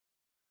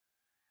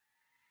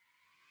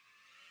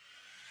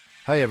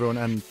Hey everyone,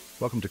 and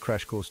welcome to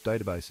Crash Course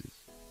Databases.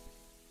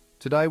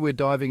 Today we're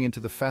diving into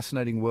the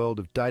fascinating world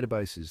of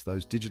databases,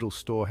 those digital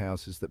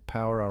storehouses that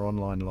power our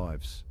online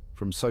lives.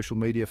 From social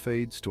media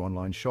feeds to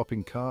online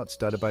shopping carts,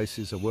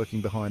 databases are working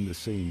behind the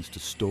scenes to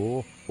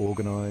store,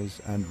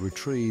 organize, and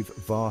retrieve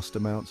vast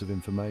amounts of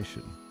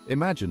information.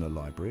 Imagine a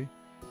library,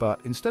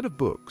 but instead of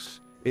books,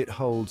 it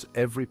holds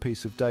every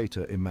piece of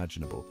data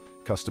imaginable: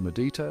 customer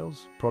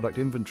details, product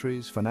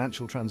inventories,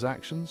 financial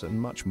transactions, and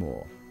much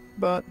more.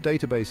 But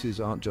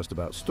databases aren't just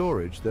about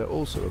storage, they're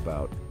also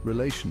about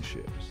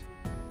relationships.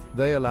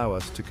 They allow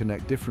us to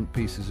connect different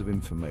pieces of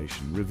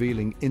information,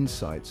 revealing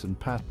insights and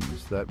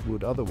patterns that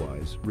would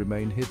otherwise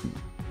remain hidden.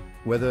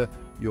 Whether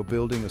you're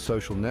building a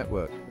social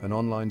network, an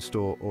online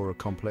store, or a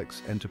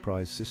complex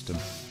enterprise system,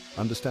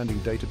 understanding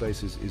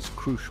databases is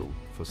crucial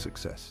for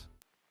success.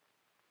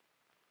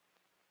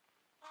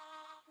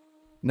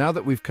 Now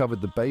that we've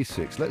covered the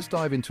basics, let's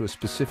dive into a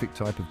specific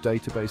type of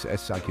database: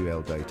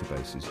 SQL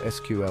databases.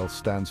 SQL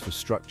stands for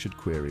Structured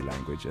Query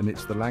Language, and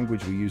it's the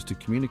language we use to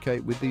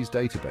communicate with these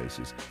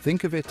databases.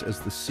 Think of it as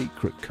the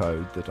secret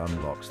code that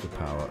unlocks the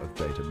power of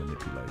data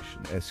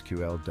manipulation.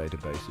 SQL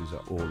databases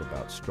are all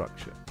about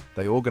structure.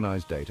 They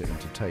organize data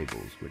into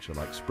tables, which are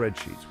like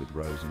spreadsheets with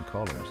rows and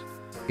columns.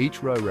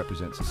 Each row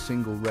represents a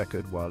single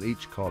record, while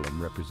each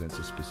column represents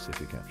a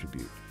specific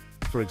attribute.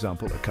 For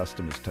example, a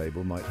customers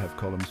table might have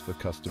columns for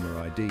customer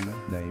ID,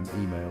 name,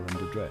 email, and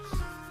address.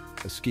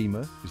 A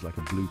schema is like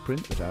a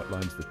blueprint that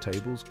outlines the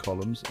tables,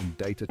 columns, and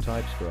data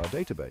types for our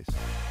database.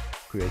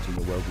 Creating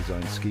a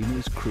well-designed schema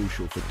is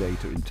crucial for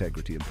data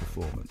integrity and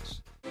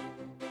performance.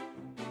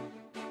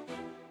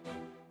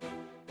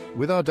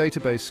 With our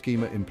database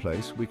schema in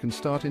place, we can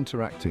start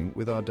interacting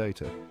with our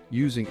data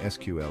using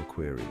SQL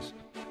queries.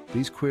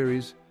 These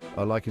queries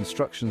are like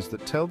instructions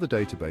that tell the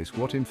database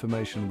what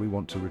information we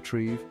want to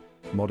retrieve,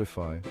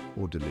 modify,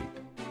 or delete.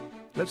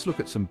 Let's look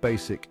at some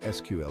basic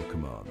SQL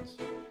commands.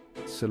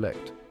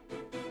 Select.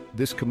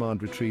 This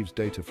command retrieves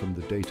data from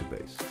the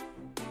database.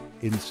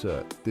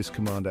 Insert. This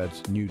command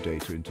adds new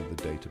data into the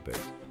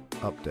database.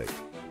 Update.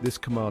 This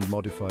command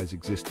modifies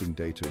existing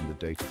data in the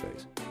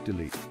database.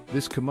 Delete.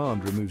 This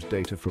command removes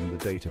data from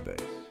the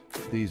database.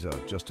 These are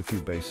just a few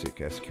basic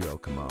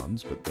SQL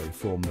commands, but they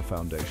form the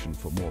foundation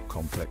for more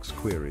complex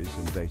queries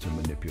and data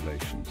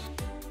manipulations.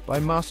 By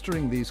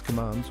mastering these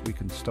commands, we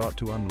can start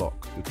to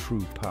unlock the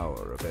true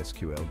power of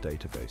SQL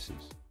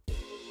databases.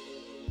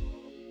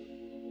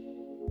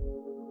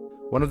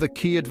 One of the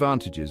key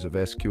advantages of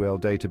SQL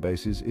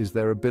databases is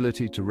their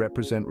ability to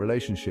represent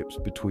relationships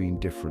between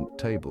different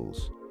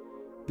tables.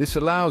 This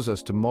allows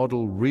us to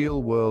model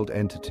real-world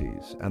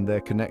entities and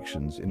their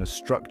connections in a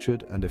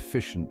structured and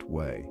efficient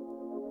way.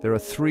 There are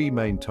three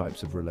main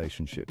types of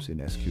relationships in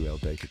SQL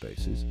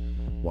databases: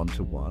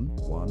 one-to-one,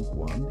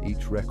 one-one.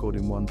 Each record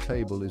in one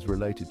table is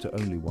related to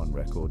only one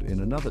record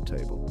in another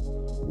table.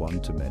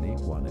 One-to-many,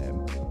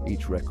 one-m.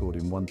 Each record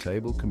in one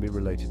table can be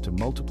related to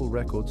multiple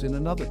records in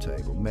another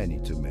table.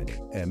 Many-to-many,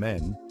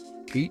 mn.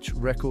 Each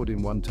record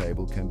in one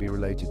table can be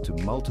related to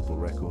multiple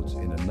records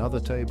in another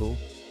table,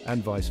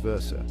 and vice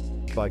versa.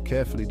 By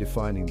carefully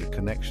defining the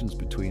connections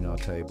between our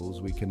tables,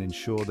 we can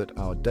ensure that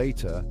our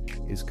data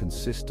is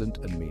consistent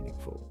and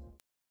meaningful.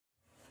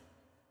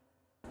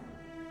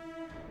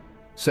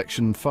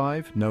 Section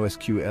 5,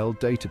 NoSQL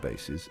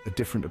databases, a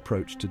different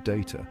approach to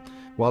data.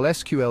 While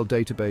SQL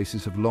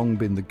databases have long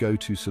been the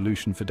go-to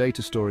solution for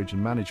data storage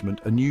and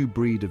management, a new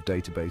breed of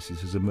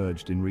databases has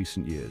emerged in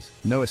recent years.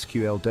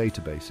 NoSQL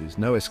databases.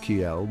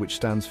 NoSQL, which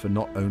stands for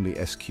Not Only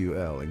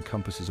SQL,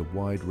 encompasses a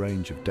wide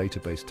range of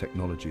database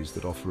technologies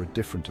that offer a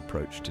different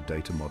approach to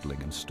data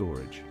modeling and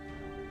storage.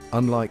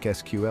 Unlike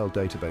SQL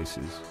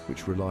databases,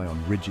 which rely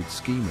on rigid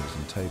schemas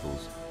and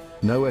tables,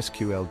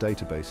 NoSQL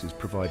databases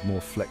provide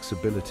more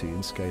flexibility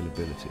and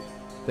scalability.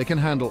 They can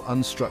handle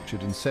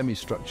unstructured and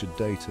semi-structured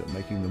data,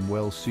 making them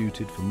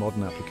well-suited for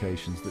modern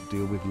applications that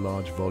deal with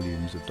large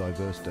volumes of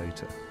diverse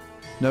data.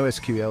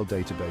 NoSQL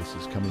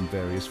databases come in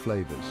various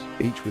flavors,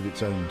 each with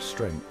its own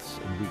strengths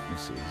and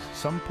weaknesses.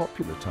 Some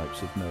popular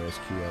types of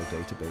NoSQL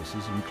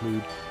databases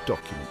include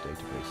document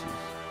databases.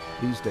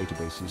 These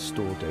databases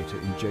store data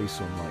in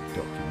JSON-like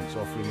documents,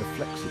 offering a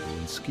flexible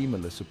and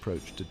schemaless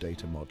approach to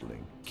data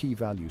modeling. Key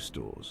value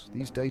stores.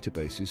 These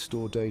databases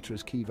store data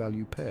as key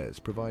value pairs,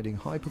 providing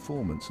high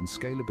performance and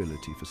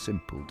scalability for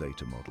simple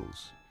data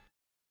models.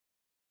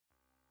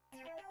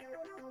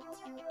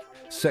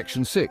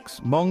 Section 6,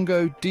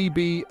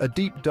 MongoDB, a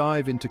deep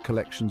dive into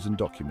collections and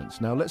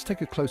documents. Now let's take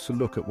a closer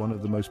look at one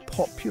of the most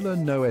popular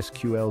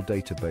NoSQL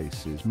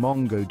databases,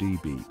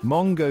 MongoDB.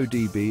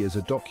 MongoDB is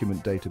a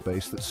document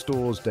database that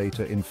stores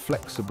data in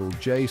flexible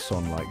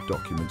JSON-like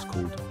documents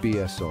called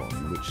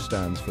BSON, which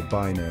stands for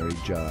Binary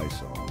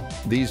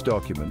JSON. These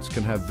documents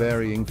can have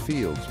varying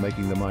fields,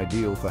 making them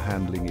ideal for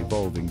handling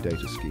evolving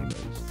data schemas.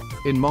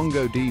 In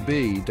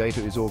MongoDB,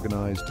 data is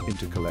organized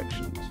into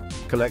collections.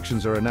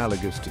 Collections are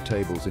analogous to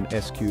tables in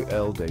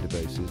SQL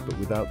databases, but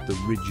without the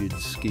rigid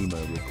schema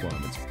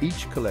requirements.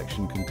 Each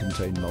collection can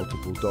contain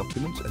multiple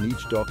documents, and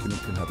each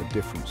document can have a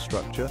different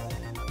structure.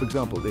 For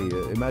example,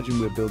 imagine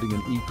we're building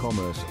an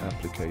e-commerce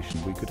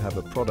application. We could have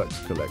a products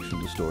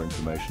collection to store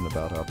information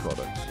about our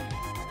products.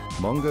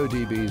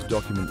 MongoDB's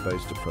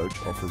document-based approach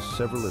offers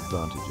several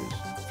advantages: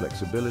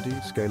 flexibility,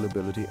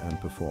 scalability, and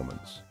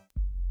performance.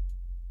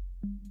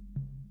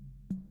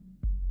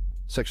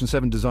 Section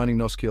 7, Designing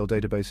NoSQL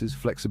Databases,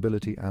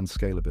 Flexibility and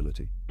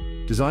Scalability.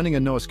 Designing a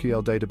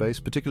NoSQL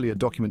database, particularly a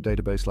document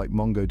database like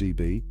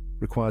MongoDB,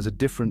 requires a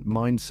different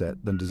mindset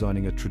than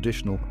designing a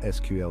traditional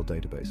SQL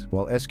database.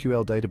 While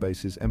SQL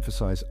databases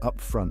emphasize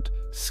upfront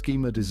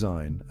schema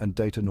design and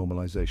data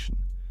normalization,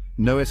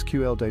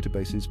 NoSQL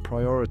databases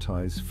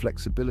prioritize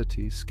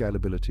flexibility,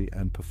 scalability,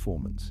 and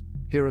performance.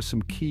 Here are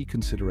some key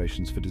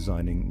considerations for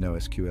designing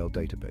NoSQL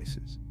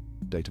databases.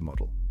 Data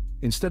model.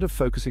 Instead of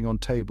focusing on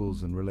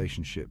tables and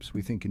relationships,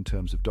 we think in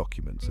terms of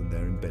documents and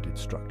their embedded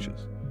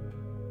structures.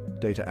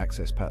 Data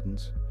access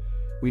patterns.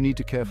 We need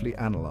to carefully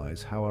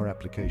analyze how our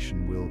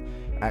application will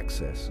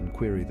access and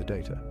query the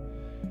data.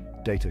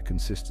 Data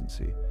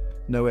consistency.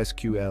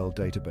 NoSQL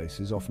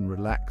databases often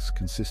relax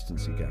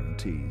consistency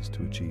guarantees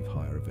to achieve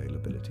higher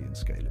availability and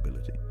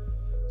scalability.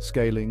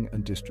 Scaling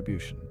and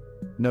distribution.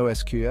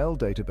 NoSQL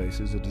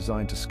databases are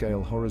designed to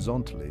scale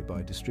horizontally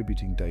by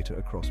distributing data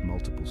across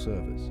multiple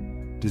servers.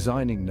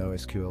 Designing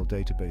NoSQL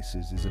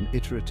databases is an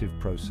iterative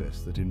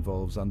process that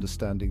involves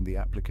understanding the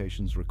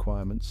application's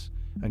requirements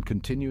and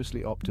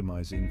continuously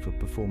optimizing for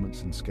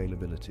performance and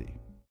scalability.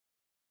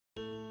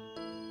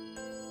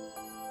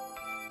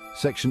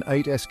 Section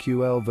 8,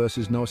 SQL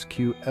versus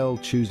NoSQL,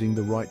 choosing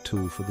the right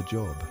tool for the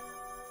job.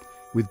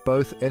 With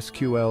both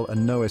SQL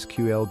and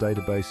NoSQL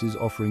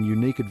databases offering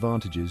unique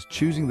advantages,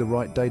 choosing the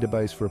right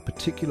database for a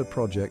particular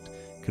project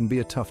can be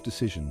a tough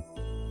decision.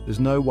 There's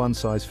no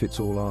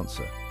one-size-fits-all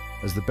answer,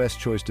 as the best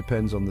choice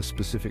depends on the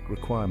specific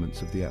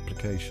requirements of the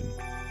application.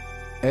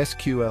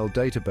 SQL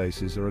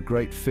databases are a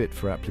great fit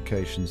for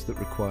applications that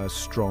require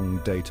strong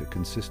data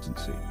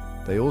consistency.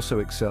 They also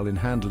excel in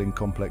handling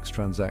complex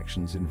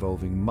transactions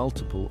involving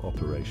multiple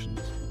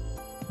operations.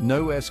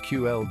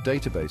 NoSQL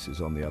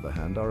databases, on the other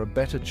hand, are a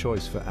better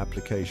choice for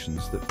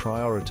applications that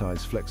prioritize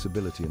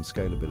flexibility and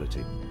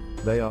scalability.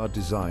 They are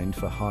designed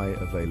for high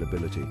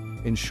availability,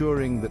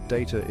 ensuring that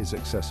data is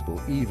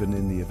accessible even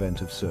in the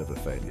event of server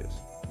failures.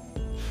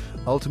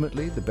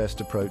 Ultimately, the best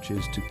approach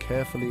is to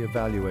carefully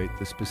evaluate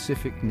the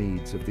specific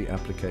needs of the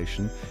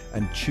application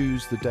and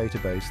choose the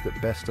database that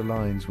best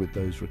aligns with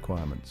those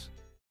requirements.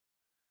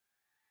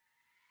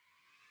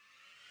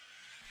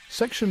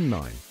 Section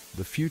 9,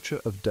 The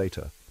Future of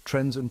Data,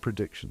 Trends and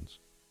Predictions.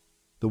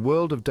 The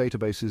world of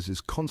databases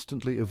is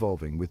constantly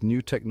evolving, with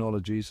new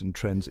technologies and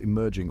trends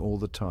emerging all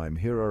the time.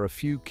 Here are a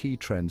few key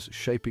trends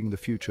shaping the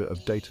future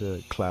of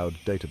cloud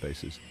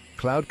databases.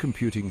 Cloud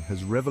computing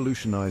has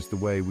revolutionized the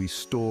way we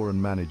store and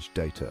manage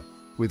data,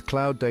 with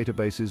cloud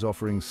databases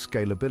offering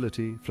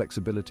scalability,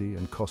 flexibility,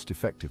 and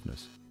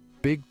cost-effectiveness.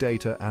 Big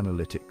data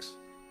analytics.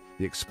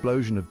 The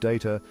explosion of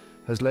data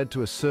has led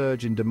to a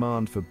surge in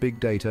demand for big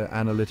data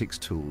analytics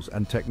tools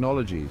and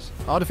technologies.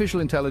 Artificial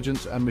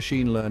intelligence and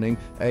machine learning,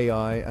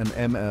 AI and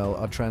ML,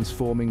 are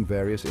transforming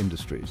various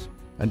industries,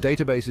 and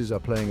databases are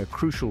playing a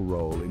crucial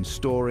role in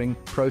storing,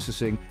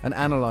 processing, and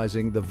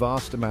analyzing the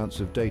vast amounts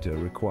of data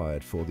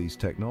required for these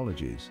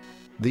technologies.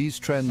 These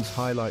trends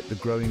highlight the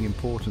growing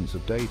importance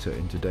of data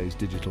in today's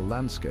digital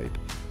landscape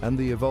and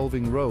the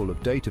evolving role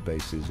of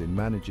databases in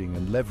managing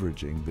and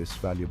leveraging this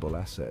valuable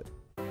asset.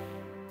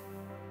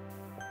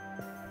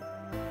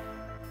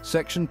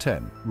 Section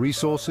 10,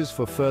 Resources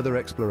for Further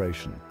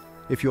Exploration.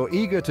 If you're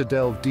eager to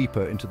delve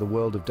deeper into the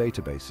world of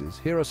databases,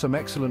 here are some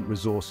excellent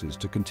resources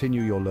to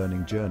continue your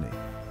learning journey.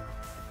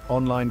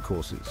 Online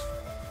courses.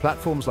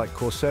 Platforms like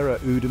Coursera,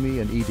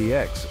 Udemy, and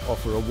edX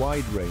offer a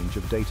wide range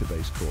of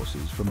database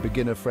courses, from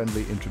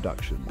beginner-friendly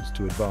introductions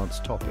to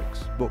advanced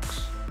topics.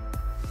 Books.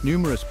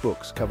 Numerous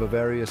books cover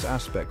various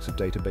aspects of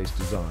database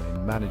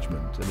design,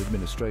 management, and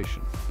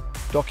administration.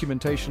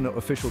 Documentation or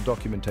official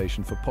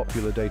documentation for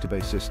popular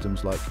database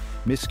systems like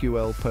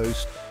MySQL,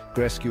 Post,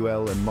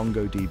 GraphQL, and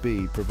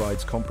MongoDB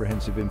provides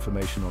comprehensive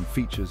information on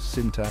features,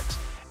 syntax,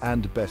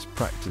 and best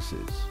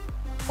practices.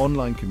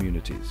 Online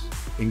communities.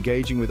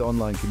 Engaging with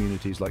online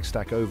communities like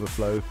Stack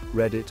Overflow,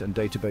 Reddit, and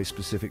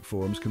database-specific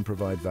forums can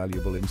provide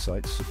valuable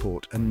insights,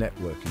 support, and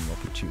networking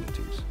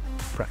opportunities.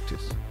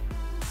 Practice.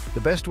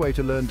 The best way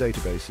to learn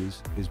databases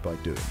is by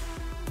doing.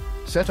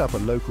 Set up a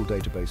local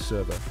database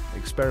server,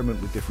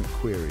 experiment with different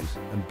queries,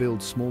 and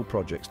build small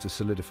projects to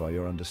solidify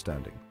your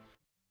understanding.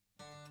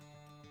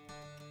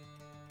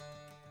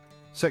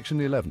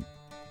 Section 11.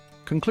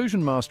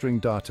 Conclusion: Mastering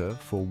Data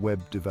for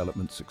Web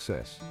Development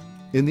Success.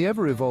 In the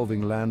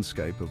ever-evolving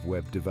landscape of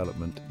web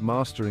development,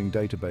 mastering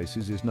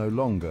databases is no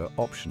longer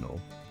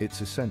optional,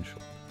 it's essential.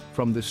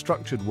 From the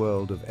structured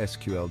world of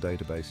SQL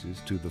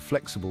databases to the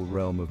flexible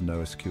realm of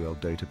NoSQL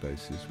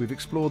databases, we've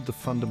explored the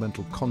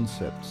fundamental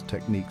concepts,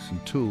 techniques,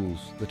 and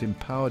tools that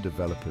empower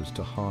developers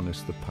to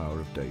harness the power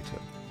of data.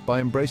 By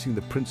embracing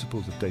the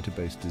principles of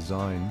database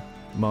design,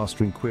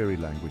 mastering query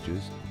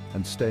languages,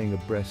 and staying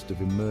abreast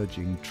of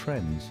emerging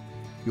trends,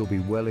 you'll be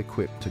well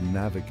equipped to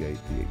navigate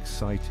the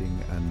exciting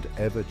and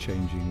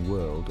ever-changing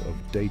world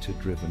of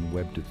data-driven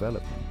web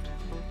development.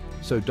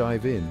 So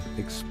dive in,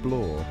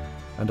 explore,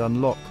 and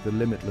unlock the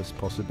limitless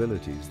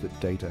possibilities that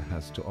data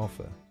has to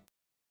offer.